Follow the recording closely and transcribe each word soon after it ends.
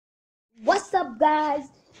What's up, guys?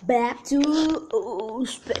 Back to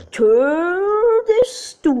Spectre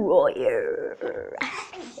Destroyer.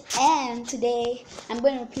 And today I'm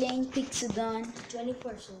going to be playing Pixagon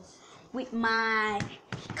 21st with my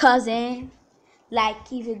cousin. Like,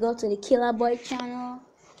 if you go to the Killer Boy channel,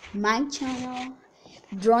 my channel,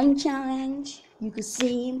 Drawing Challenge, you could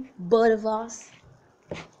see both of us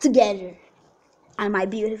together. And my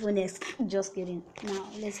beautifulness. Just kidding. Now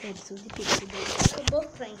let's head to the Pixagon. We're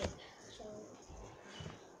both playing it.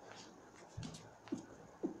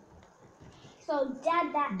 So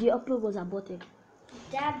dab that. The upload was aborted.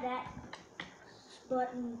 Dab that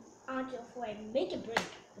button onto it before I make it break.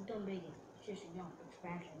 But don't break it. Seriously, don't. It's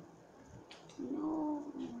fragile. No.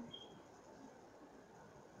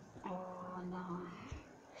 Oh no.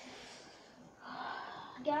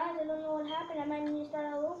 Guys, I don't know what happened. I might need to start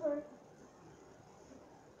all over.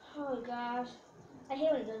 Oh gosh. I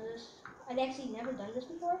hate when it does this. I've actually never done this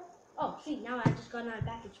before. Oh, sweet. Now I just got my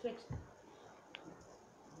package fixed.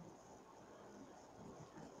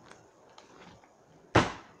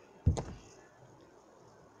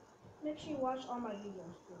 Make sure you watch all my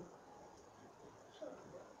videos too.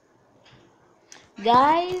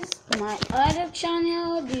 Guys, my other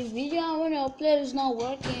channel, the video I want to upload is not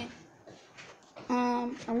working.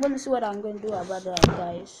 I'm gonna see what I'm gonna do about that,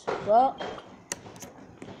 guys. Well,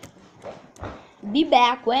 be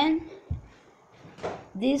back when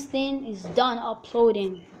this thing is done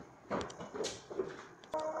uploading.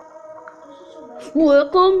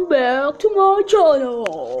 Welcome back to my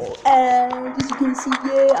channel, and as you can see,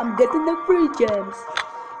 yeah, I'm getting the free gems.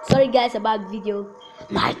 Sorry guys about video.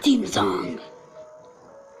 My theme song.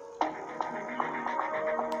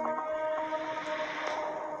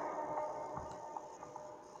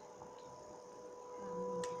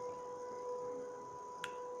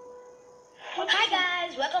 Hi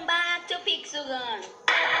guys, welcome back to Pixagon.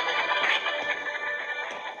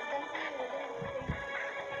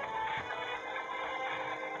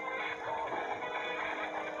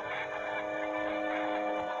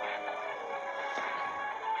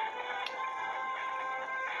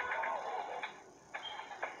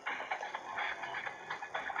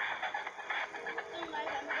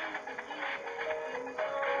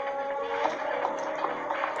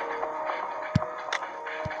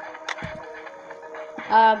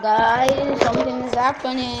 Guys, something is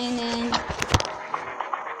happening.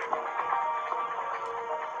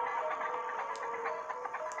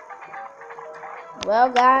 Well,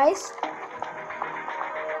 guys,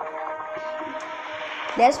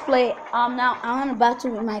 let's play. Now I'm on a battle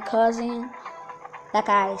with my cousin, like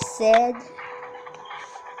I said.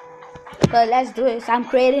 But let's do it. I'm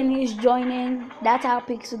creating, he's joining. That's how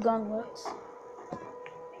Pixagon works.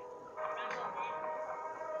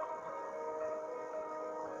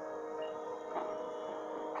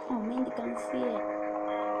 Oh man, you can see it.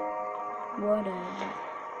 Whatever.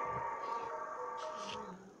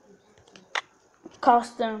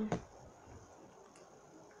 Custom.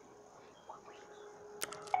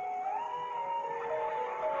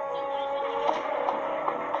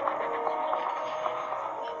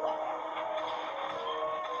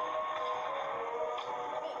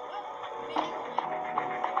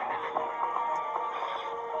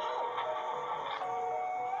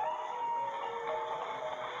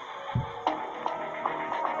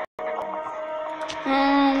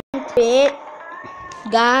 Wait,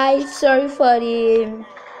 guys, sorry for the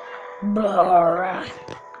blur.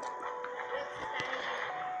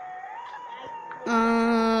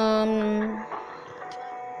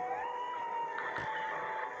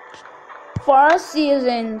 Four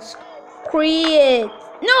seasons. Create.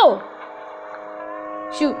 No.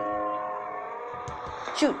 Shoot.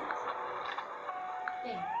 Shoot.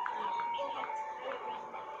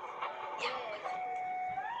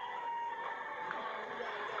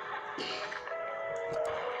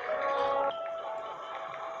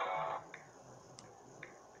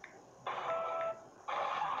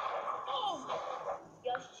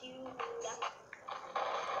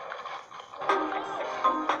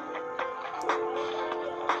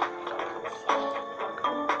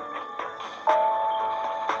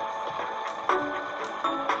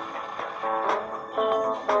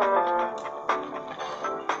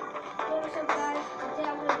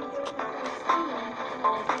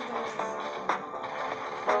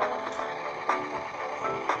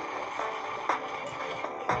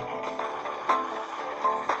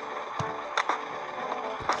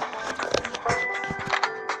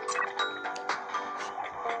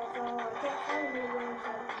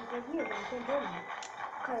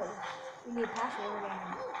 Because we need password again.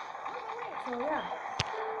 So yeah.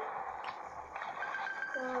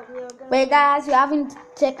 So we are gonna Wait, guys, you haven't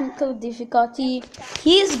technical difficulty.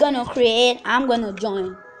 He's gonna create, I'm gonna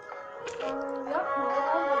join.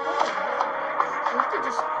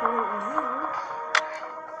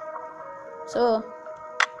 So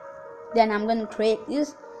then I'm gonna create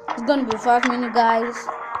this. It's gonna be 5 minutes, guys.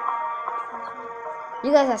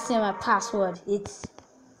 You guys have seen my password.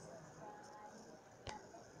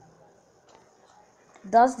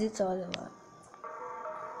 Does this all about.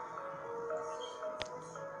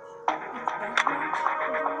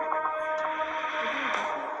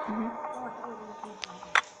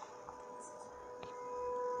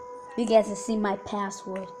 You guys have seen my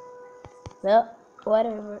password. Well,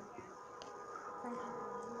 whatever.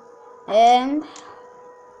 And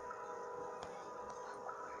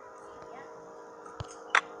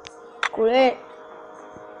great.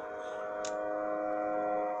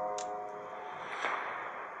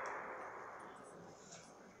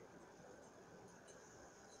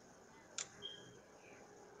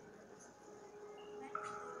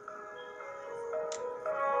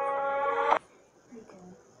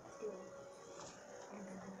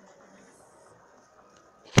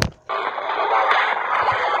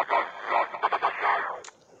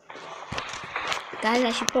 Guys,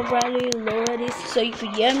 I should probably lower this so you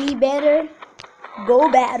could hear me better.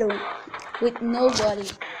 Go battle with nobody.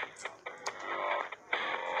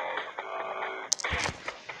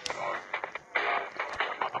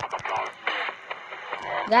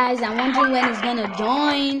 Guys, I'm wondering when he's gonna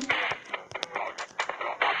join.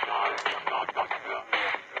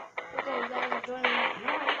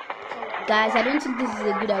 Guys, I don't think this is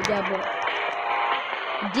a good idea,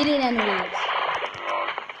 but did it anyways.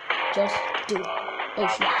 Just do it. Oh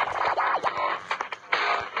shit.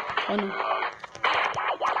 Oh no.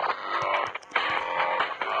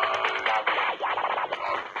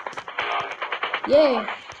 Yeah.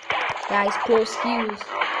 Guys, pro skills.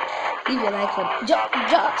 Leave a like for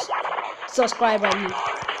just subscribe right now.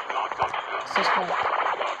 Subscribe.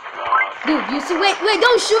 Dude, you see, wait,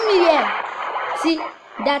 don't shoot me there. See,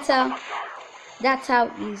 that's how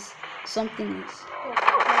is something is.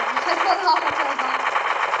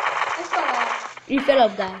 You fell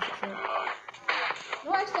off, guys.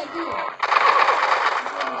 No, actually, I did.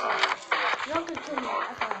 No, continue.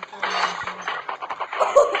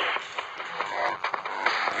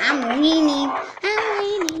 I'm winning.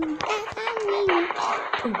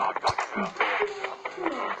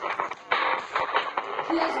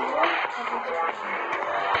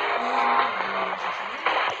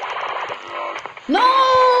 No!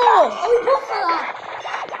 Oh, we both fell off.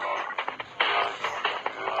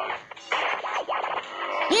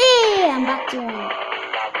 Yeah, I'm back to one.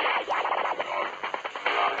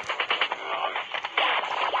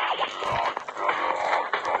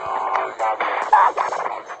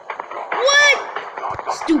 What?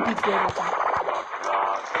 Stupid photo.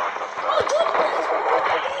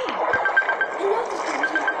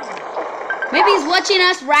 Maybe he's watching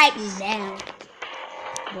us right now.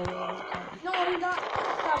 No, we're not.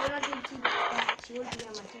 Stop, we're not doing TV. She won't be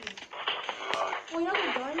on my team. Oh, you're not going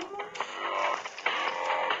to join anymore?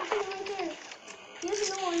 Look at him right there. He doesn't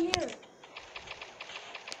know we're here.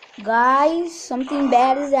 Guys, something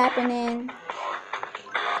bad is happening.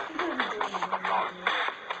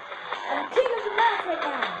 I'm king of the map right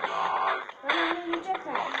now. I'm on the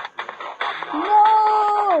jetpack.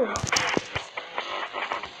 No!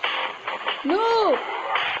 No!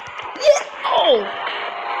 Yeah! Oh!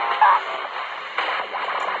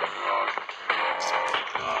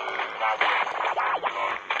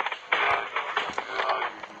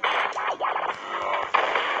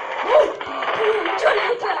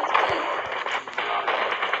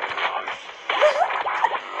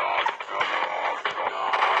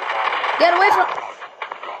 Get away from...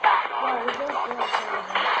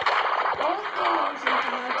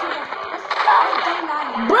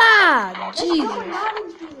 Bruh! Jesus!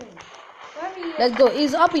 Let's go.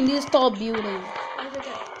 He's up in this tall building.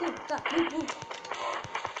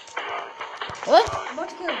 What? I'm about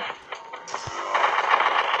to kill him.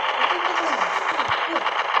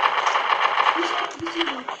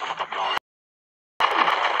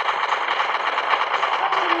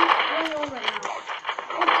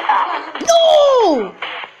 No!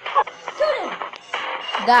 Shoot him!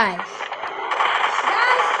 Guys.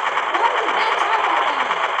 Guys, we're having a bad time right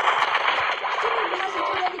now. Steven hasn't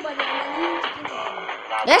killed anybody and I need to kill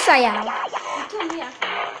someone. Yes, I am. You killed me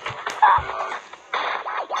actually.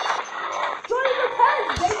 Join the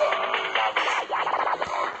parents, David!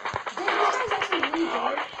 This guy's actually really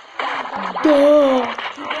good. Duh.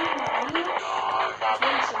 He went from the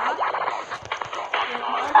one shot.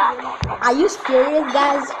 Are you serious,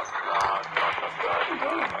 guys?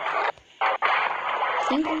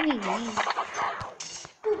 think we win.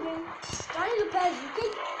 Okay. Johnny Lopez, you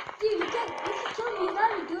can kill me. You're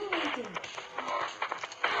not even doing anything.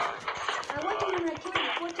 I went to him and I killed him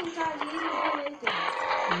 14 times. He isn't doing anything.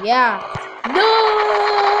 Yeah. No!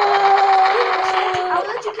 I'll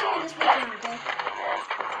let you kill me this one time, okay?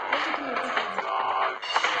 Let you kill me this time.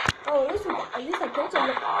 Oh, at least I killed him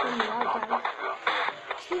from the out, guys.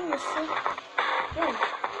 Steven was so... Yeah.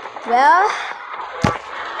 Well,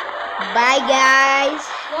 bye guys.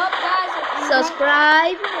 Well, guys,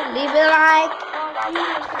 Subscribe, leave a like.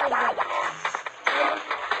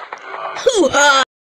 you